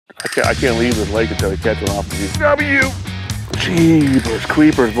I can't leave this lake until I catch one off of you. W! Jeepers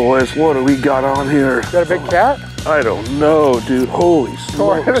creepers, boys. What do we got on here? Got a big cat? I don't know, dude. Holy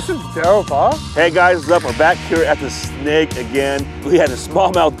smokes. This is dope, huh? Hey guys, what's up? We're back here at the Snake again. We had a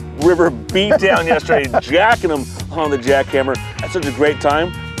smallmouth river beat down yesterday, jacking them on the jackhammer. Had such a great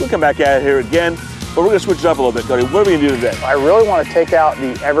time. We'll come back at it here again, but we're gonna switch it up a little bit, Cody. What are we gonna do today? I really want to take out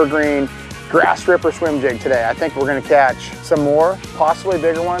the evergreen grass ripper swim jig today. I think we're gonna catch some more, possibly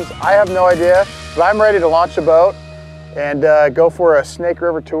bigger ones. I have no idea, but I'm ready to launch a boat and go for a Snake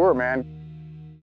River tour, man.